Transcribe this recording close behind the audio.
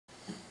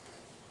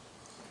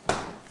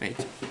Wait.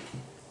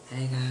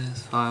 Hey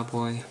guys,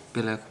 Fireboy,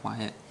 below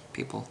quiet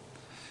people.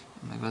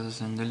 My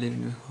brothers in the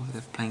living room over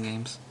there playing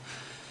games.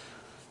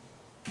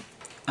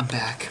 I'm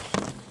back.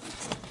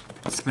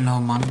 It's been a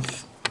whole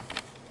month.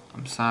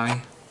 I'm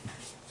sorry.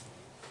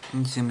 Let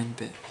me zoom in a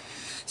bit.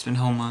 It's been a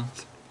whole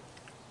month.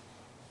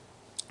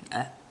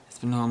 It's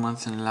been a whole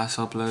month since the last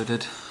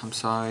uploaded. I'm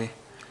sorry.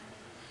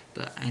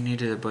 But I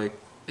needed a break.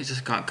 It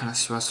just got kind of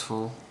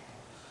stressful.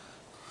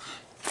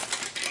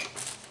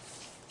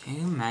 Can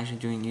you imagine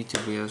doing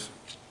YouTube videos?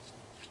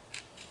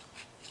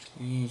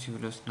 YouTube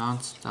videos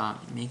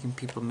non-stop, making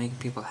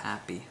people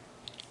happy.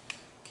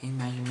 Can you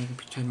imagine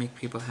trying to make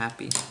people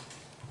happy?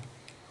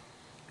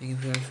 Making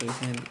people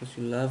happy because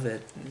you love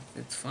it.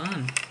 It's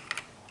fun.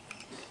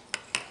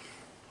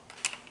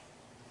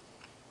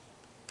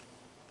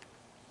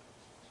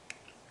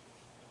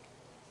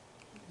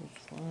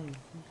 It's fun.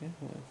 Okay.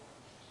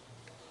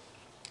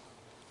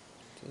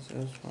 It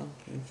was fun.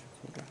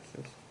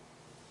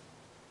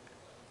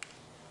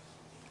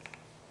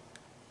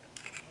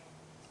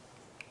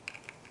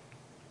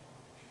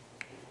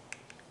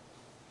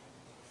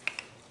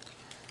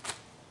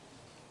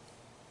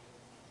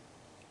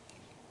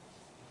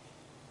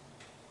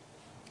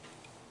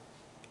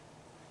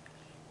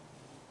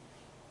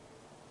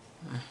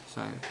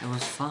 Sorry, it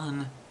was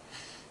fun,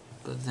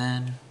 but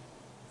then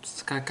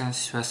it's got kind of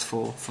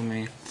stressful for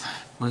me.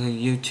 Look at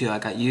YouTube, I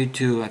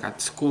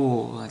got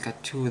school, I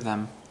got two of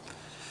them.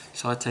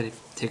 So I tell you,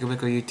 take a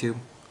break on YouTube,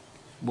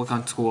 work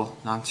on school,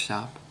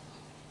 non-stop.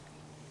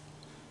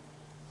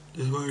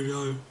 This is what I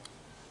do.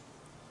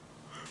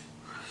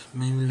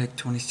 Maybe like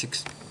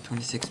 26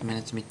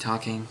 minutes me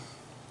talking,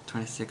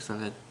 26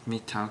 of it me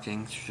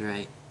talking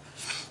straight.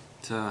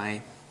 So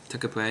I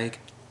took a break.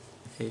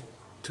 I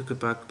took a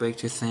break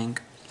to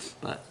think.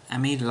 But I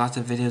made lots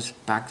of videos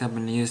backed up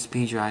in the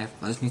USB drive.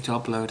 I just need to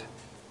upload.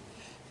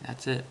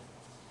 That's it.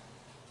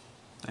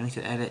 I need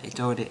to edit. It's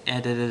already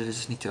edited. I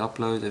just need to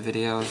upload the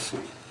videos.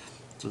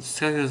 So the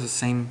schedule is the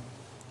same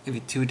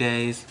every 2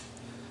 days.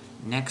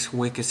 Next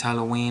week is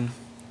Halloween.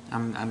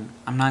 I'm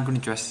not gonna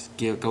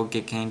go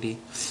get candy.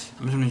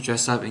 I'm just gonna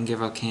dress up and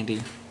give out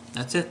candy.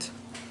 That's it.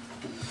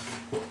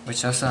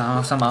 Which also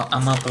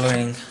I'm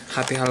uploading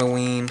Happy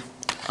Halloween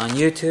on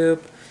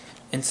YouTube,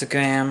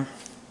 Instagram,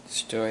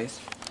 stories.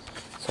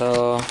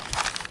 So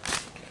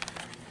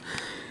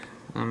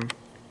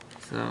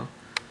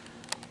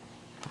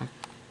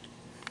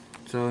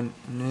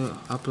new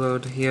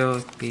upload here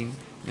will be,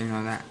 you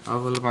know, that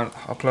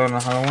upload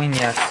on Halloween,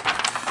 yes.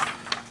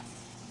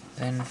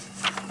 Then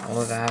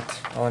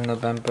all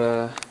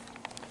November.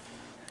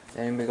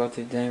 Then we go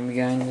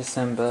in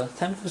December.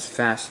 Time goes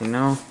fast, you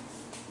know.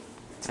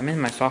 I'm in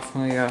my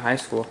sophomore year of high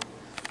school.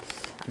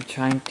 I'm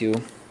trying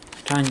to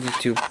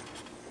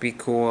be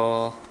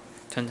cool,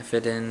 trying to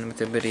fit in with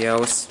the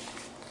videos.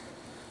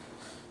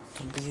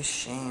 Don't be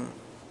ashamed.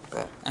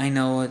 But I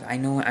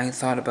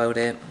thought about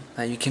it.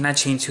 That you cannot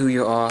change who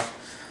you are.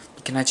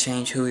 You cannot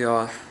change who you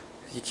are.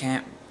 You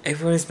can't.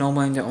 Everybody's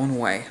normal in their own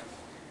way.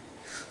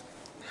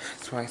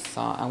 That's what I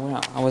thought. I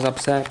was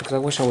upset because I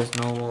wish I was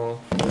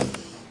normal.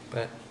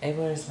 But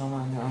everybody's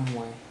normal in their own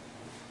way.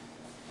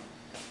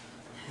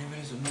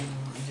 Everybody's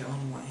normal in their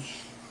own way.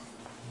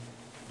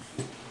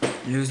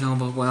 News know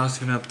about what else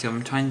I've been up to.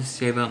 I'm trying to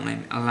save up my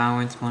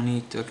allowance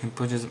money to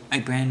purchase a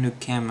brand new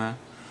camera.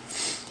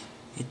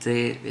 It's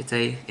a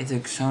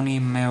Sony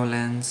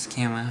Mirrorlens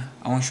camera.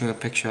 I won't show you a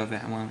picture of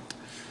it. I won't.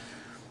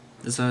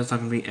 This one is not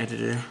gonna be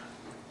edited.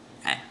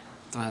 I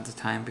don't have the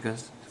time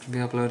because it's gonna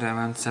be uploaded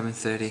around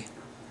 7:30.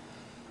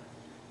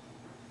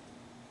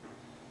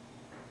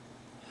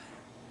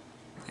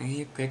 I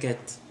hear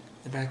crickets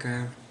in the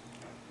background.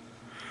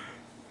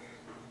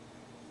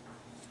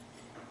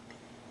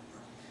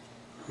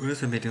 What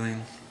else have I been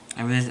doing?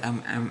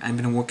 I've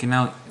been working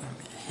out,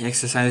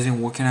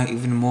 exercising, working out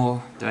even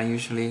more than I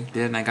usually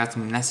did, and I got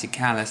some nasty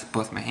callus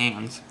both my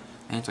hands.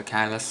 My hands are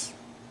callous.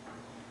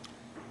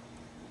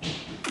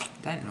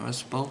 That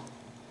noticeable.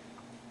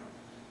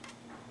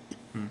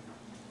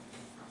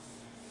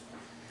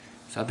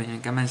 So I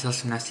got myself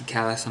some nasty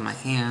callus on my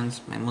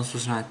hands. My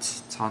muscles are not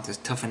starting to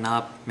toughen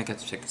up. I can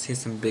see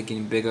some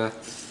getting bigger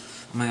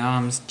on my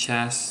arms,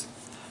 chest.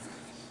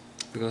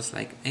 Because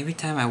like every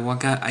time I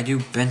work out, I do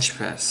bench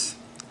press.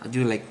 I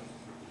do like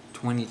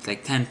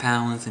 10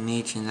 pounds in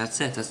each, and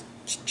that's it. That's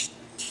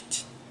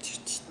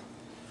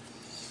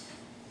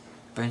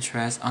bench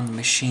press on the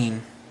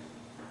machine.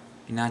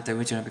 Not the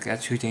original because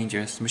that's too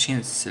dangerous. The machine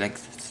is like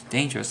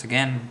dangerous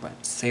again,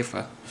 but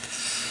safer.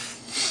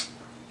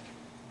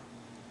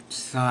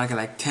 So I got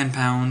like 10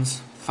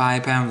 pounds,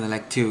 5 pounds, and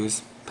like 2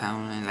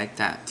 pounds, and like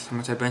that. How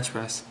much I bench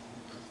press?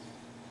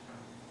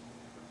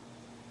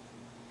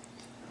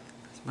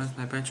 What's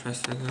my bench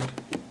press so good?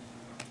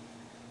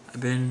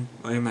 I've been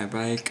riding my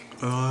bike.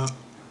 I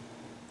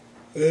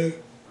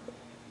did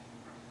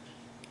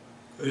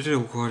a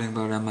recording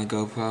about it on my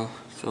GoPro,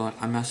 so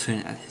I'm not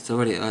saying it's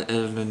already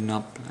edited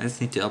up. I just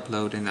need to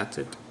upload, and that's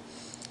it.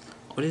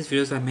 All these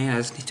videos I made, I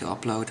just need to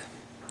upload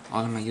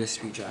all on my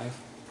USB drive.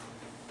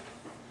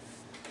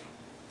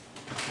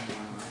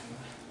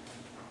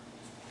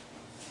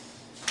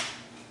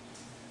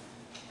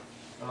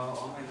 So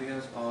all my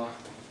videos are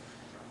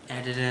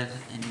edited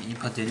and you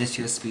put this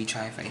to the speed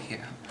drive right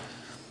here.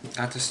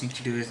 All I just need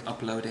to do is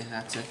upload it,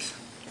 that's it.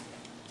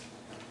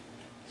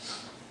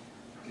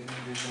 Okay,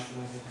 maybe it's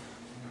uploaded.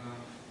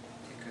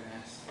 Take a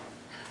rest.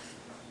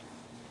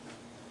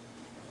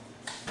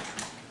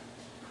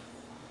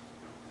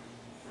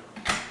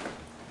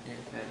 Yeah,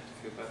 bad.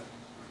 Feel better.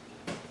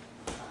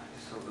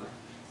 It's so good.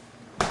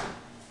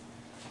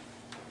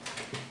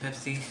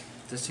 Pepsi.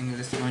 Just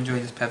to enjoy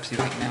this Pepsi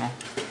right now.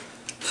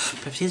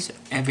 Pepsi is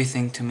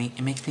everything to me.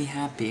 It makes me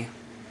happy.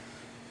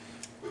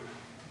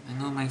 I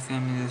know my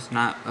family is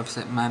not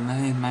upset.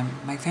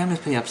 My family's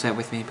pretty upset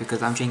with me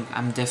because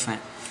I'm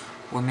different.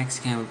 We're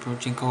Mexican. We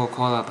drink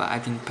Coca-Cola, but I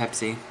drink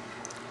Pepsi.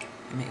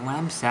 I mean, when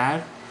I'm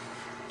sad,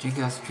 drink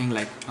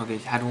like okay,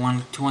 had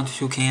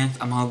two cans.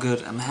 I'm all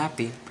good. I'm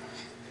happy.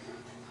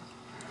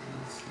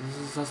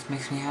 This just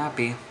makes me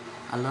happy.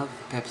 I love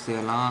Pepsi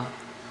a lot.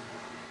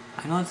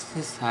 I know it's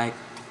just like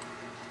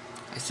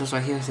it's just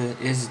right here. It says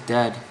it's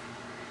dead.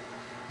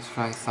 That's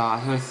what I thought. I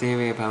heard a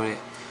theory about it.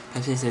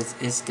 Pepsi says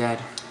it's dead,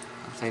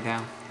 upside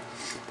down.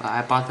 But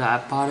I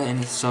bought it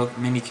in so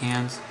many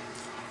cans.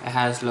 It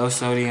has low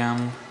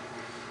sodium,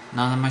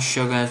 not that much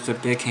sugar as the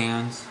big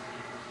cans.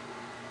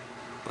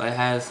 But it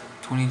has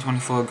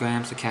 24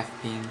 grams of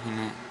caffeine in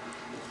it.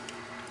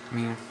 I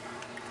mean,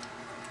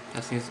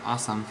 Pepsi is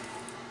awesome.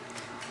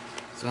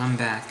 So I'm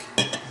back.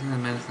 This is the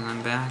medicine.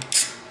 I'm back.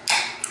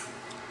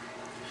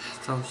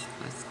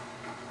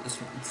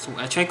 So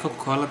I tried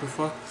Coca-Cola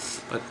before,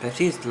 but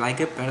Pepsi is like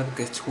it better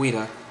because it's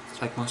sweeter.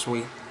 It's like more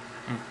sweet.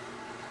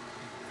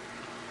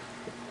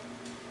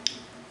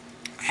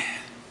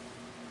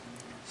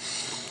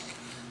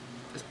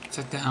 Just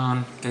sit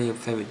down, get your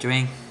favorite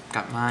drink.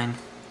 Got mine.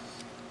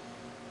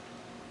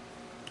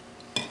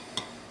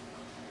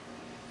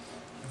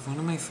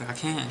 I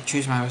can't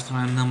choose my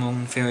number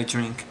one favorite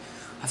drink.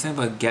 I think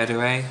about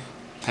Gatorade,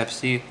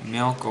 Pepsi,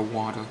 milk, or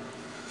water.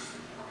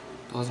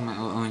 Those are my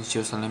orange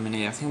juice or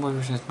lemonade. I think water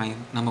is my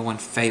number one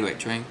favorite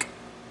drink.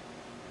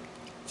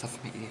 Stuff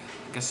in my ear.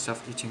 I guess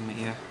stuff itching my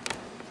ear.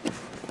 I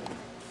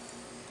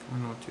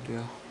don't know what to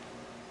do.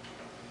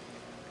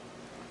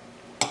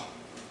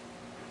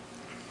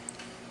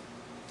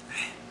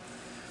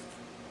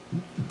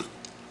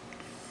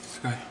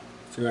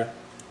 Cigar.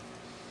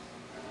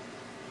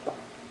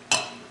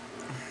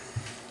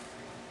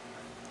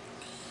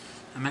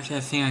 I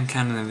think I'm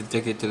kind of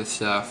addicted to the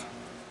stuff.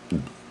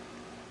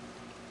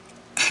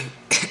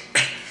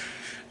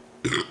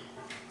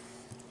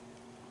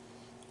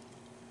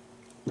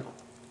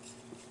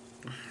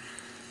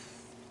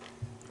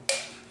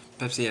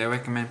 Pepsi, I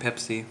recommend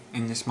Pepsi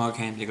in the small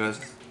can because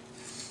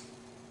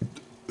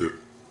why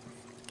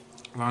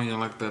don't you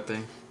like that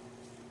thing?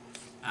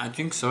 I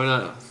drink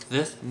soda.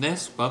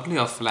 This bubbly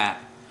or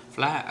flat?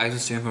 Flat, I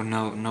just drink with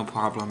no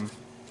problem.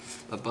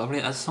 But bubbly,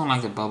 I just don't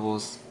like the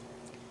bubbles.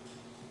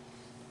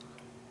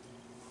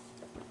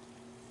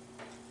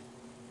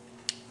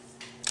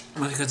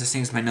 Mostly because it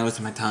stings my nose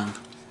and my tongue.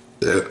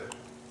 I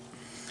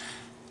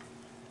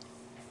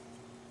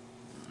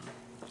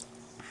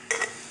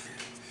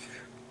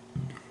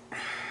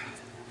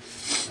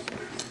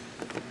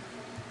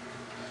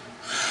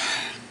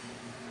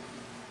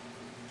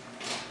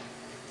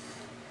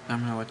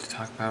don't know what to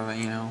talk about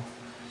right now.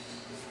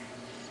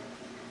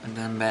 And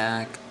then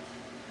back.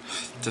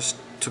 Just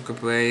took a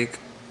break.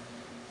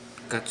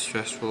 Got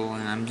stressful,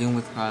 and I'm dealing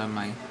with a lot of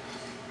my.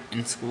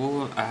 In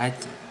school, I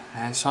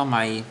saw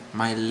my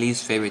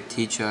least favorite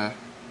teacher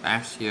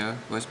last year.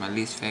 Was my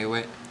least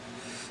favorite.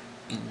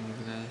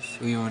 English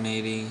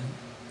V180.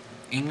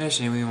 English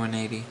and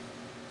V180.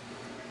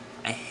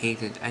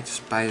 I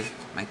despised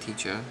my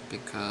teacher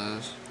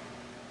because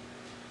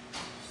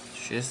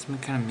she's been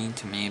kind of mean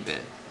to me a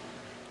bit.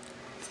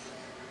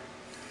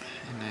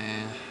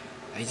 And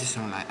I just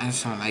don't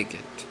like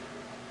it.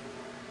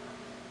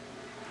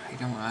 I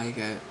don't like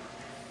it.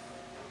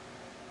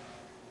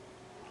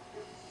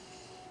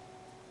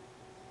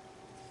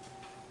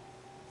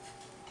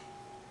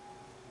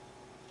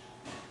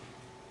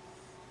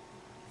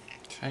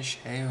 Should I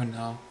shave or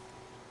no?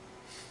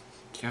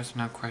 Just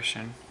no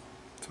question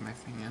to my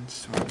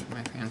fans. To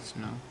my fans to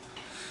know.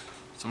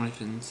 It's only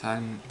been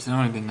inside. It's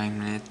only been 9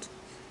 minutes.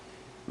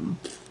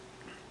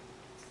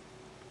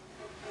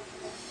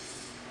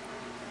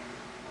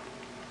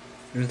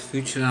 In the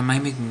future, I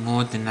might make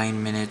more than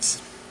 9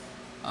 minutes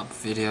of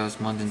videos.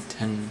 More than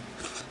 10.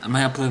 I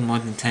might upload more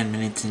than 10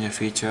 minutes in the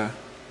future.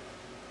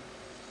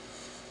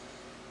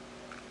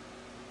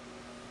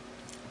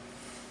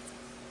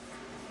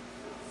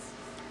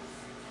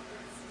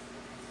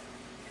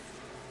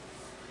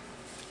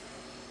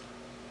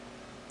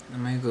 I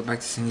might go back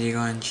to San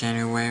Diego in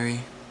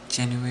January.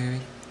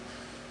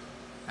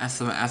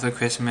 After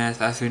Christmas,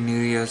 after New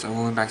Year's, I'm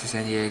going back to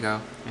San Diego.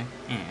 Yeah.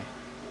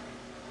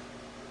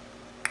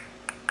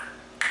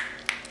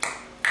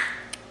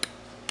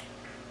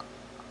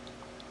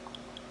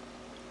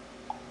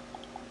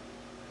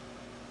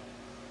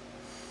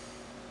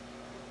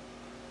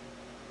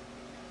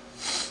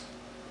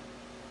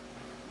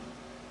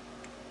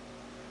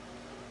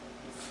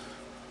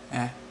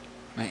 Yeah.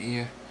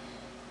 ear.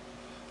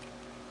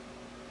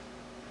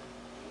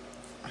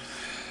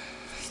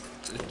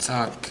 It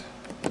sucked.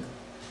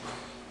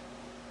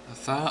 I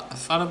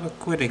thought about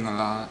quitting a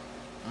lot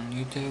on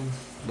YouTube,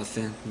 but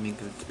then make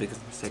the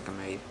biggest mistake I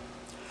made.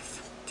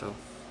 So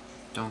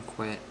don't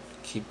quit,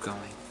 keep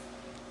going.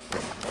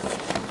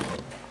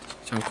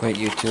 Don't quit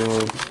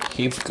YouTube,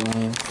 keep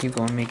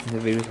going making the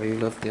videos that you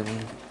love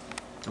doing.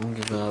 Don't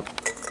give up.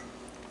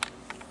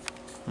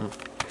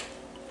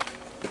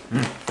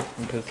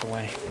 Put it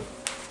away.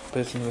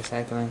 Put it in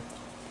recycling.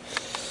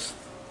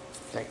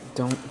 Like,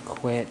 don't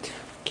quit.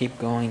 Keep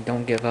going.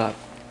 Don't give up.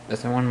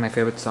 That's one of my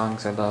favorite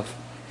songs I love.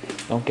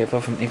 Don't Give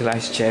Up from Eagle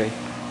Eyes Cherry.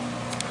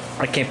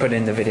 I can't put it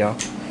in the video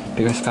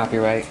because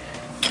copyright.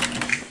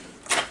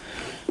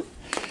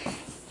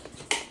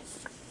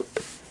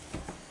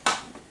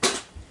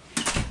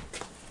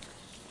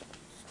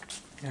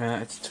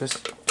 Yeah, it's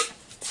just...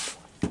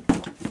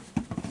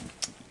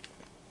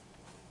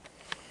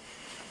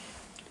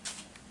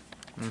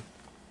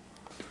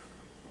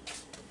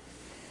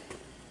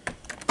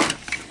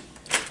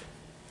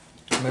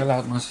 We'll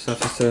have more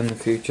stuff to sell in the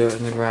future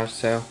in the garage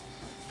sale.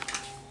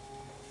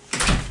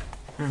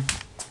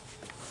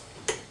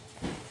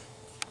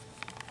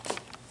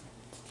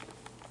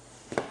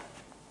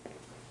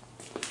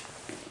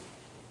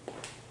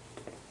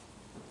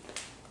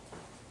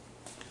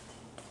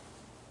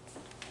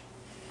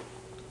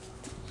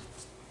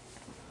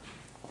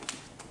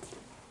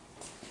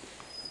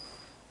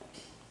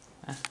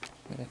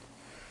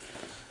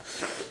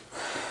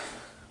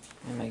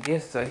 And my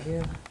gifts are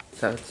here,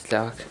 so it's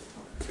dark.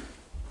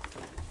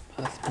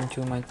 Pass me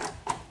to my...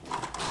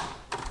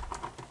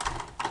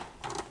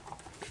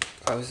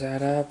 Close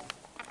that up,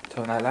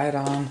 turn that light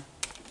on.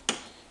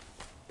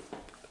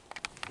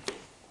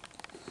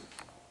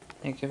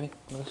 Hey, give it,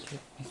 go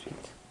sleep, my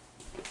sweet.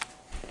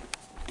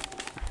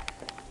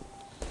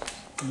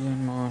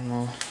 Doing more and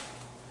more.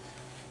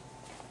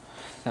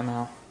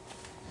 Somehow.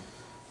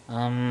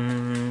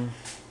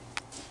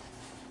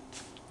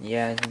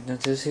 Yeah,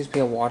 this used to be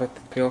a water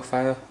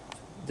purifier.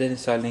 Didn't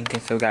start linking,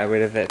 so got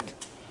rid of it.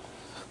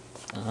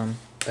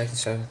 Back in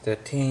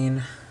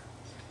 2013.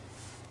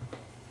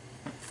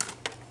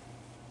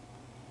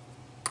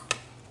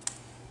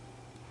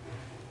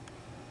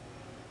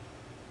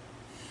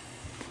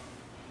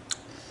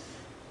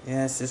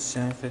 Yes, it's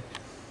Jennifer.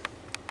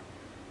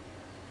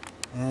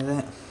 Yeah,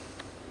 that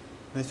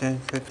was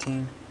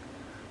 2015.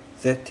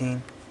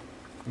 13.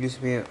 Used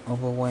to be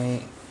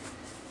overweight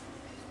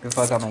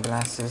before I got my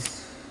glasses.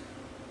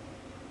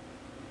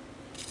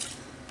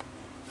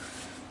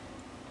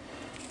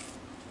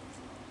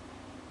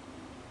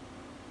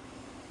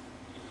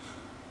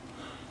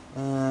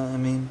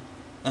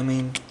 I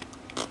mean,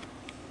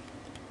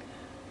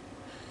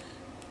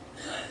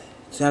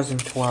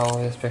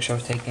 2012, this picture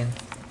was taken.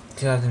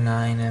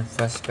 2009 in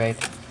first grade.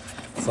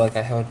 So like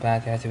I held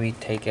back, I had to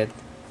retake it.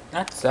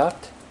 That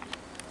sucked.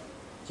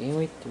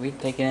 Gee, we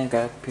taken it,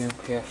 got a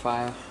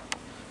purifier.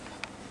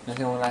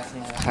 Nothing will last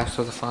in the house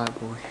of the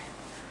Fireboy.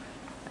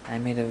 I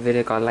made a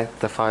video called Like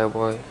the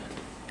Fireboy.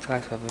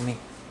 Try to cover me.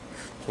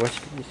 What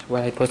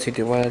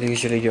I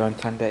usually do on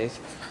Sundays.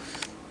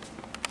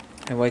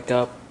 I wake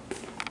up,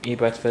 eat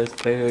breakfast,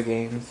 play video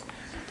games.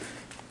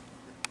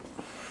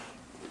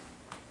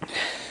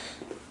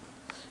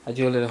 I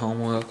do a little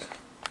homework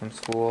from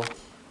school.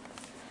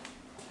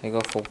 I go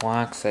for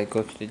walks, I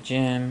go to the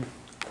gym.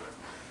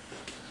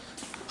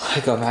 I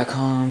go back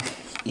home,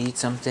 eat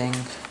something.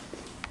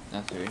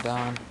 After we're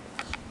done,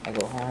 I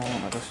go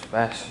home, I go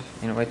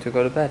to wait to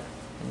go to bed.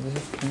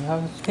 And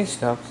have day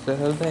stuff, the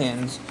whole day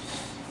ends.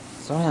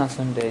 It's only on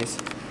some days.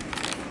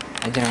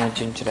 I didn't went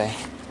to gym today.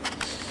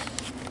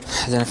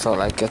 I didn't feel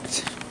like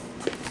it.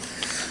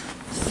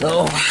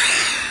 So,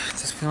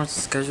 that's pretty much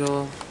the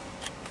schedule.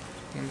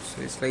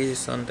 So it's lazy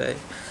Sunday.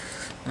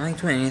 I don't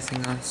like doing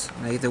anything else.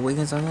 Like the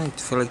weekends, I don't like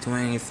feel like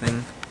doing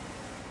anything.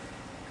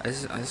 I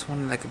just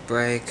wanted like a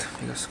break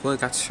because school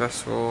got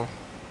stressful.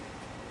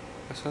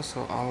 It's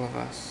stressful, all of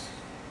us.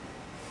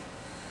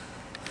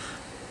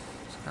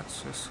 It got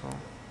stressful.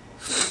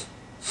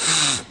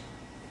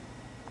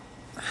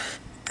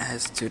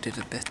 As to did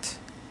a bit.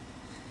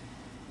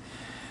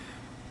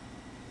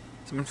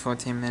 It's been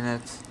 14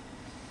 minutes.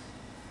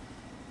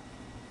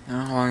 I don't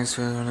know how long it's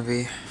really gonna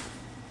be.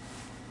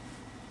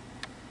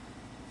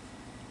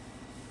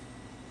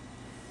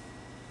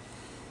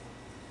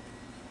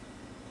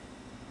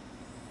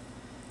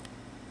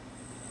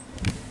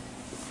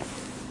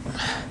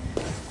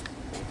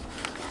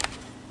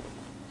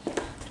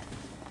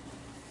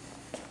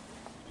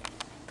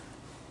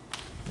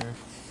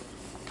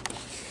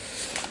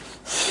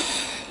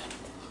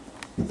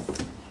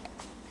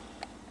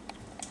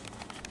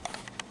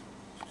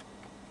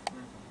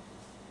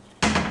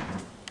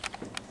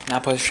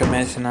 Not post your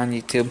medicine on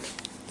YouTube.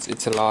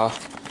 It's a law.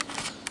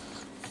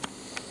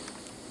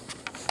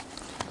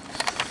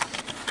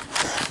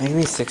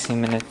 Maybe 16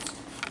 minutes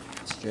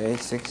straight.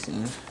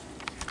 16.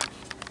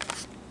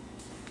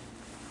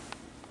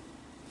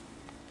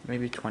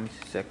 Maybe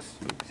 26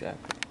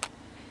 exactly.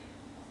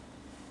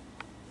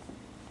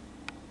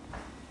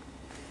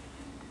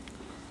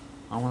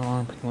 I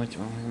want to pretty much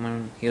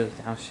he was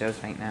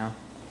downstairs right now.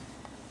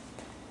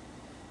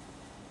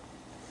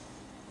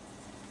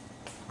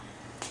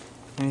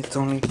 And it's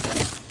only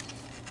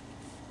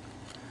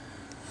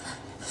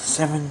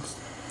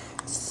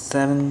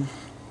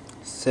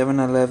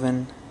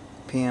 7:11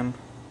 p.m.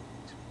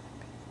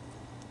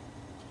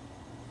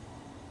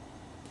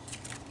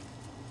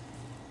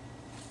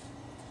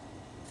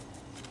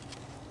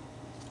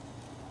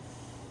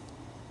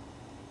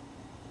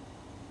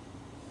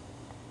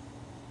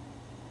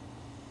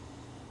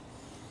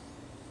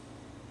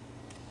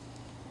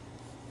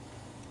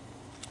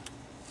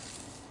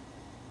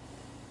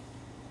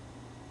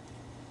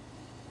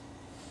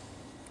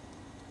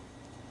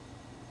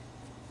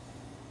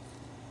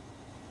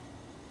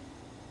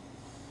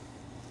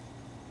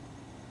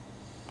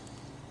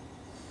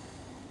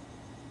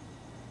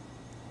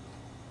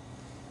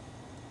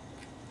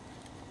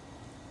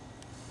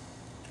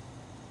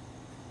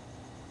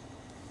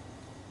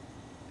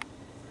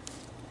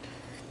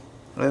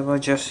 What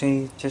about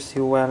Jesse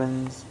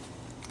Wellens?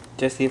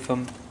 Jesse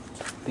from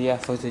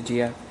BF or the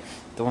GF.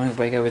 The one who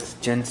break up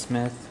with Jen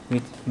Smith.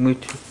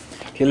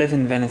 He lives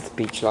in Venice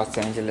Beach, Los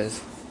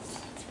Angeles.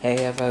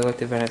 Hey, if I go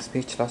to Venice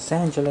Beach, Los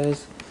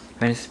Angeles.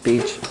 Venice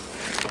Beach,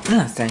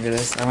 Los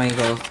Angeles. I might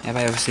go, if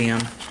I ever see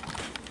him.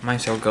 Might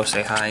as well go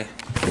say hi.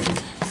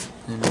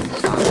 And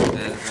talk a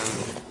bit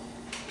about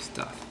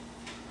stuff.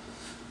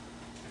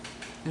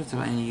 There's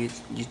about any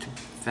YouTube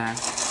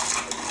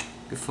facts.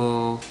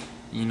 Before,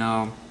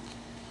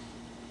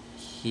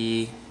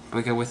 he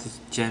broke up with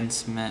Jen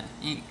Smith.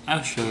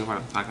 I'll show you what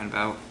I'm talking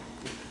about.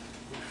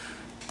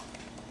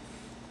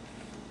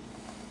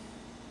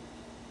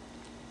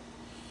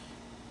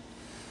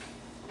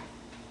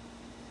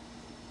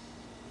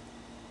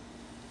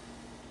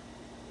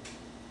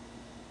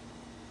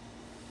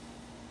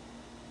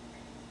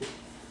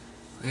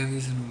 The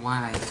reason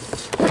why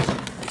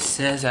it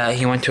says that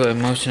he went to an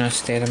emotional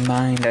state of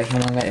mind, that he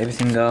won't let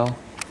everything go.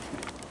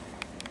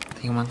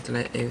 He wants to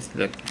let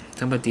everything. Look,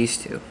 talking about these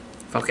two.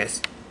 Focus.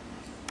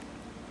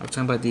 I'm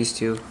talking about these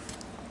two.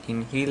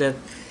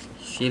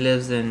 She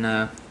lives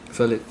in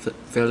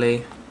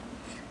Philadelphia,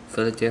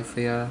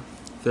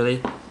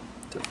 Philly.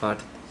 The fuck.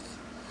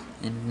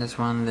 And this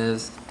one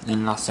lives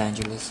in Los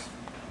Angeles.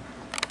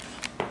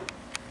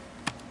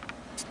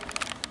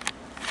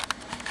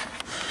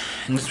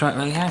 And that's what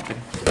really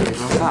happened. They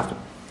broke up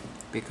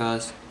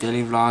because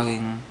daily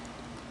vlogging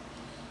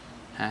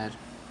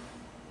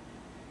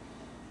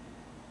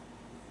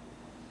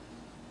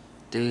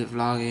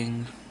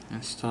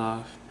and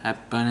stuff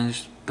had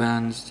burns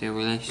their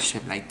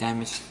relationship, like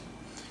damage,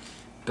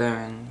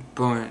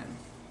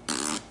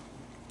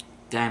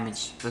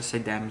 damage. Let's say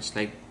damage,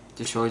 like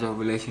destroyed the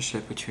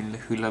relationship between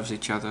who loves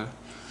each other.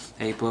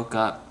 They broke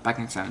up back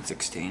in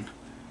 2016.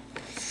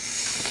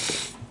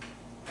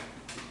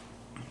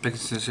 Back in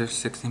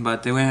 2016,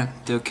 but they're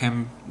not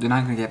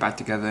gonna get back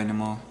together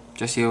anymore.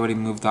 Jesse already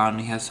moved on.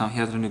 He has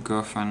a new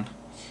girlfriend,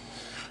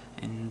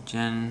 and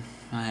Jen,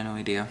 I had no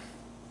idea.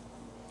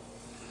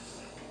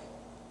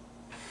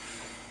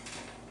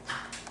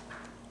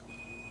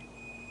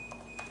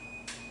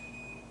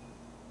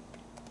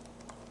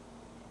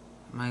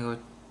 I might go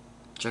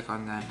check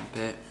on that in a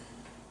bit.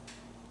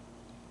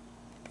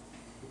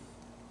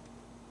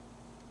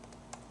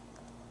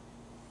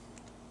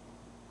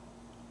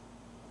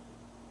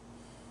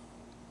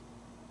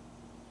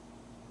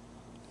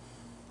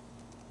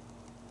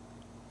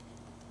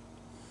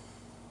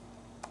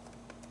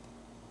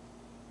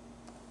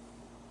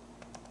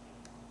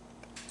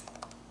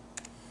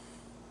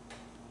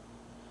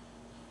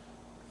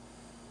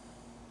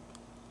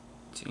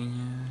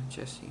 Gina,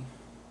 Jesse.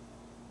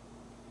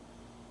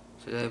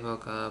 So they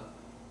broke up.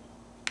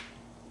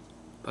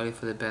 Probably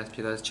for the best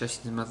because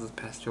Jesse's mother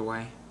passed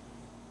away.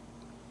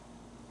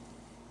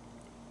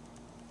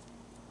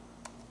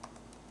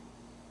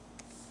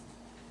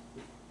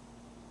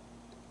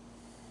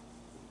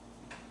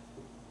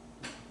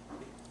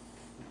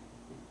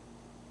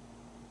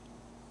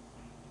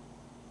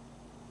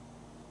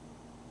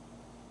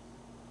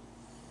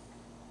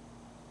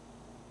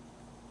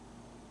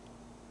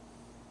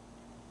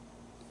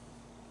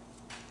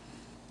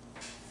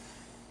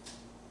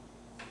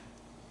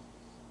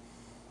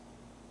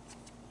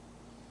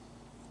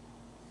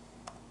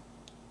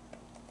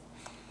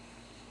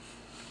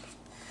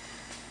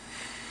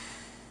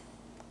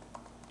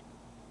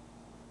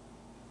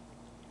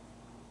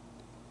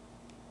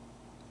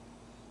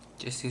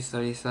 Jesse's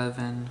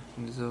 37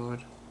 years old.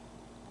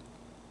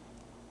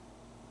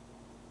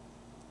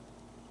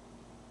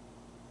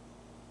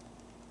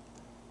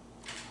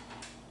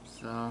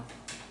 So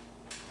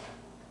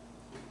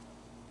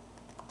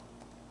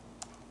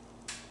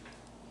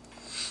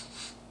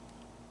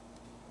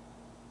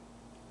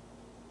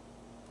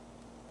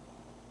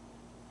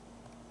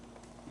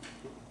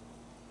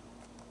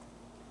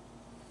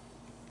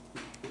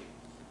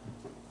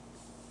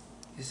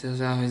he says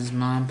how his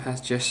mom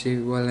passed. Jesse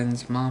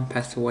Wellens' mom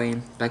passed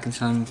away back in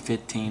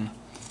 2015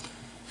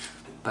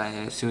 by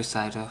a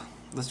suicide.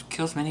 This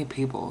kills many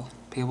people.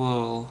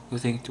 people who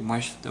think to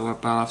wish the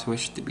Barloffs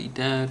wish to be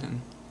dead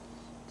and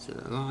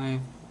still alive.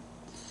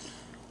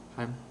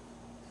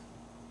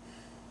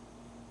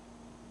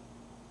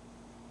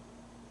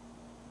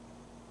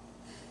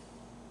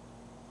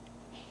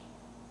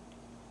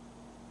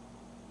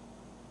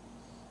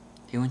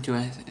 He went to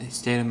a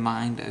state of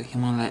mind that he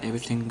wanna let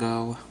everything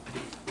go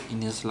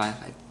in his life,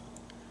 like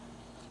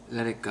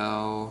let it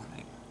go,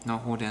 like no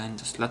hold on,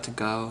 just let it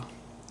go,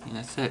 and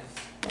that's it.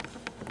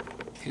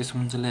 He just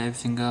wants to let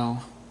everything go.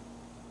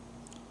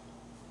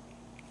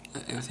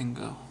 Let everything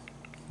go.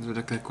 This would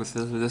look like with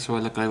this. This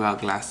would look like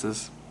without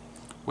glasses.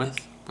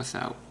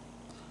 Without.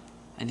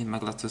 I need my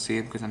glasses to see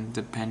it because I'm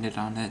dependent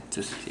on it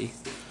to see.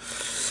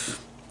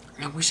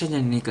 I wish I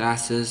didn't need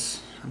glasses.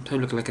 I'm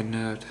trying to look like a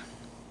nerd.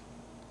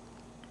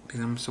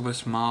 Because I'm super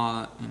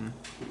small and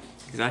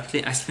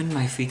exactly I spend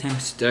my free time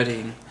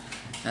studying.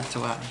 That's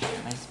why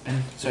I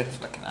spend studying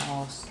for like an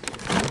hour.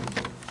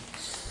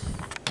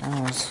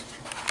 Hours.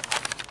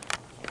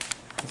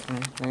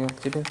 What you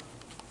have to do?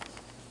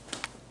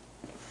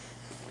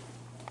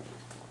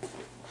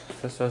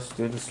 Let's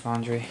do this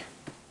laundry.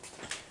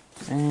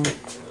 And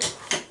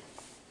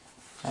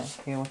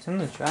okay, what's in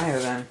the dryer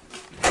then?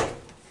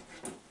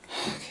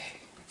 Okay.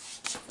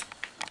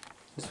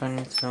 This one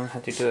needs to know how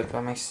to do it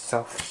by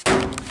myself.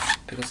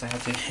 Because I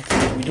have to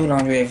we do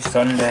laundry every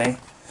Sunday.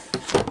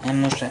 I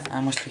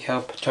mostly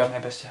help, try my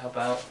best to help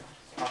out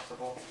if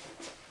possible.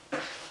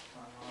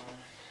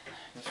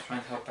 Just try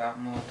and help out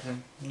more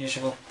than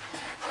usual.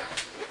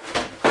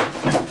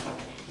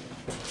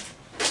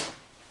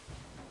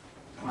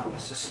 Come on,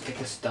 let's just get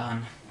this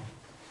done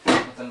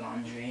with the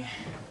laundry.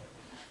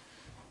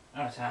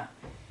 How's that?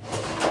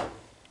 I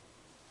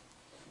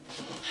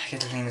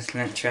gotta clean this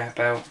lint trap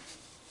out.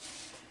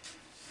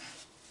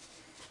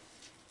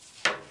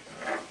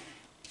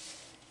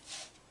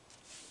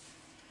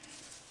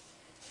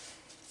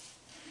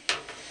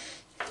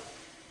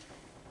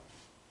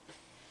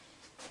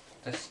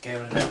 Let's get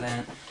rid of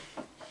that.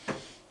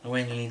 No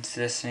one needs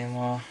this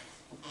anymore.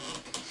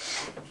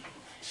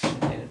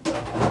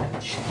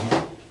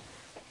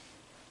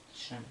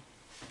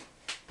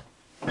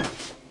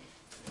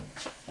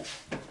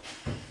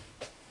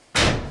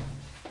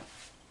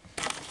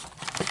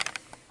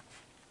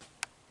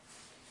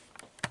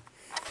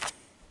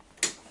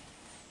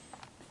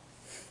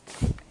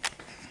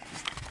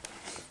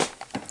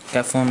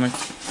 Got 4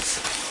 minutes.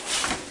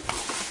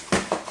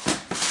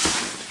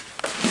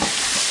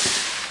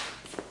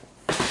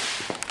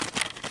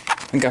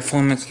 I got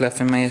 4 minutes left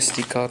in my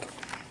SD card.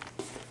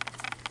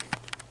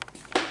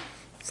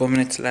 4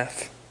 minutes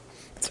left.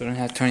 So we're gonna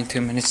have 22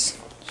 minutes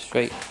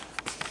straight.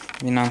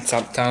 Me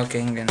non-stop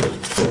talking and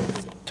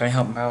try to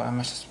help him out as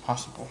much as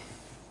possible.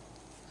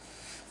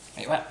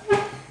 Wait, what?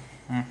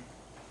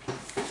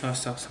 So I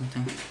saw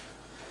something.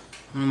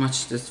 I'm gonna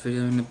watch this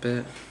video in a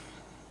bit.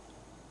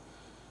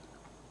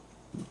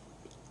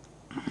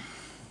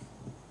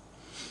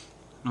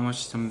 I'll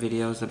watch some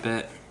videos a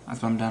bit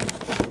after I'm done.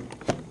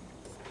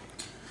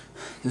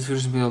 This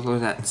video will be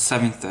uploaded at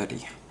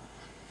 7:30.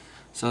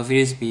 So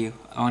videos will be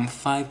on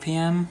 5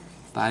 p.m.,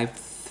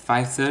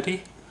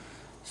 5:30,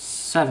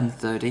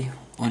 7:30,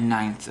 or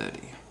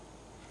 9:30.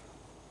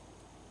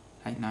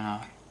 Right,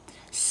 no.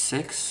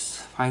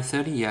 6,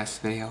 5:30, yes,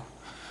 video.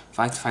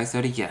 5 to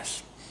 5:30,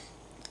 yes.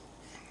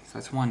 So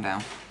that's 1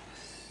 down.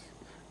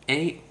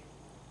 8,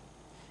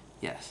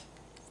 yes.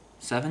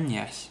 7,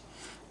 yes.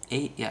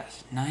 8,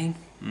 yes. 9,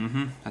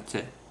 that's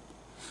it.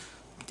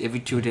 Every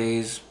 2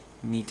 days,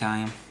 me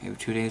time. Every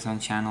 2 days on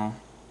channel.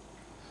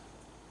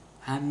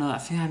 I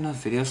think I have no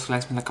videos for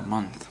like a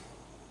month.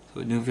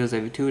 So new videos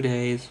every 2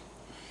 days.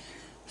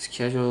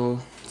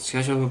 Schedule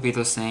will be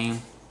the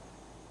same.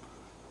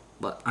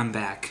 But I'm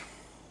back.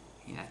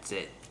 And that's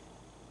it.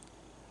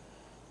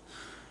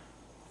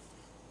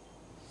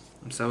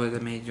 I'm sorry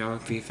that made y'all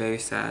be very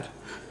sad.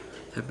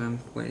 I've been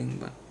waiting,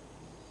 but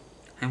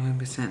I'm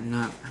 100%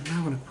 not. I'm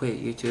not gonna quit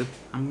YouTube.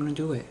 I'm gonna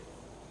do it.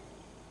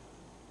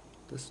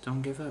 Just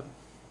don't give up.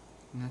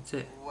 And that's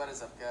it. What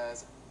is up,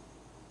 guys?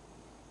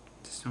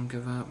 Just don't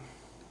give up.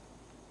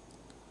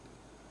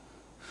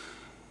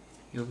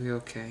 You'll be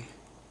okay.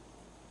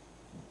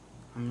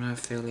 I'm not a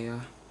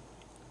failure.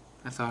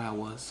 I thought I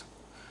was.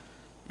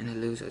 And a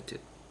loser too.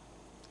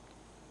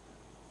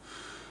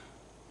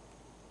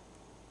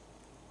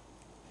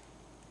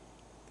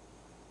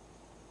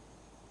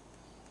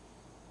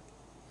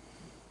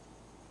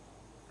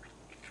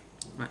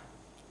 Right.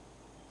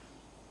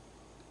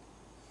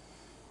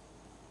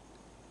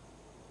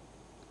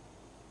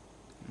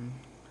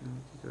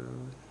 Go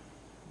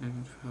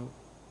and help.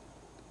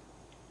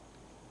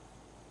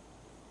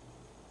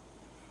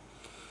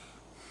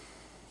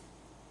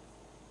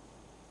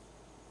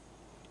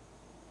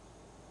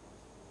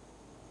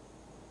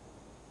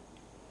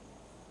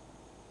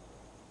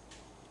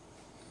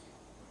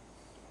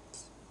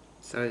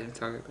 Sorry, I didn't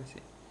talk about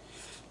it.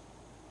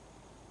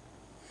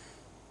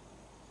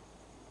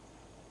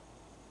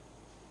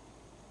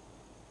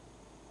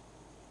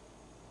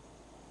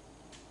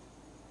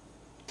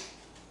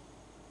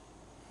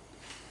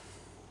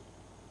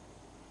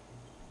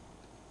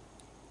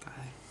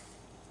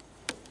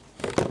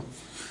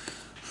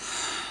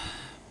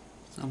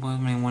 Well,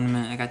 only 1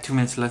 minute. I got 2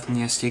 minutes left in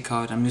the SD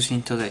card. I'm using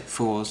it until it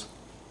falls.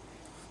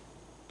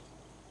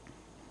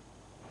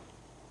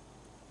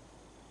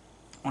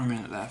 1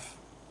 minute left.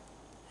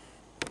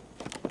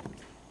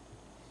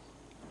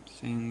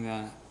 Saying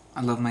that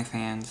I love my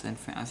fans and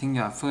I think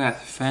I forgot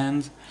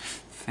fans,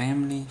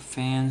 family,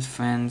 fans,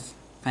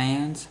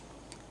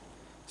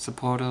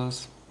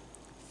 supporters,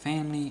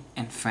 family,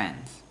 and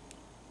friends.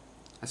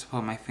 I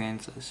support my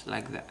fans just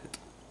like that.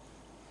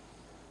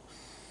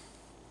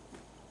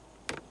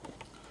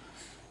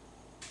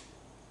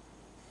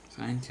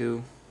 So I have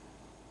to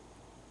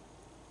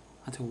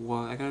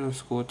work. I gotta go to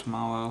school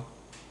tomorrow.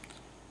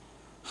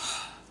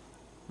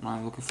 I'm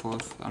not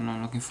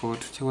looking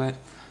forward to it,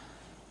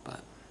 but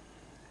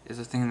it's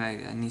a thing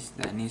that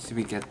needs to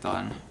be get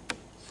done.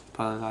 It's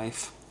part of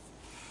life.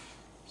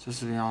 So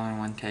this is the only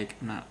one take.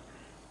 I'm not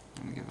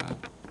gonna give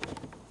up.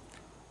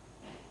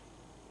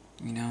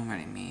 You know what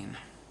I mean.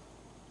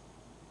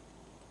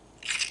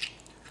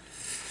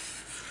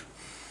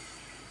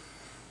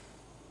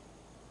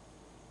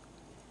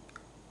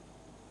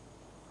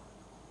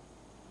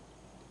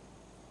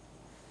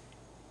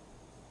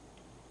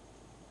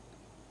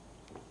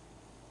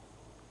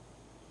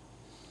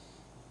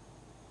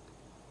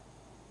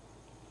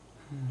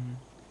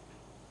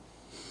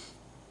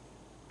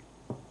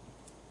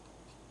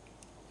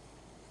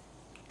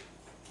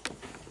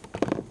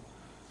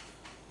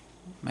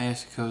 My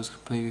Mexico is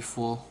completely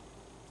full.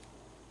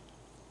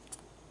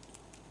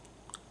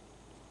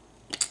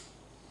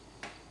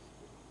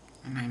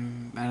 And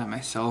I'm mad at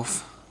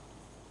myself.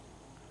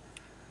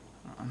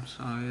 I'm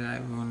sorry that I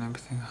ruined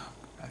everything up.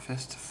 I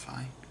fist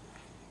fine.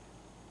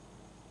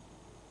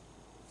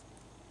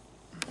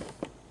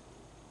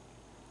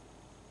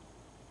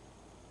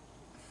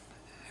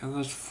 It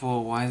was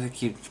full. Why does it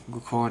keep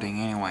recording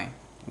anyway?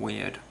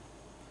 Weird.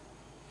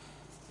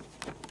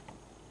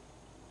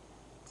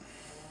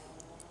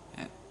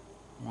 At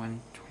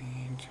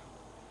 1:20.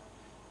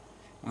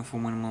 Went for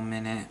 1 more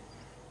minute.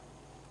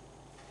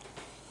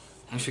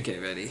 I should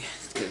get ready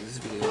to get this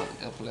video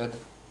uploaded.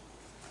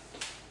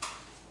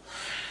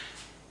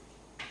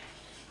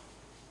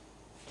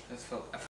 This felt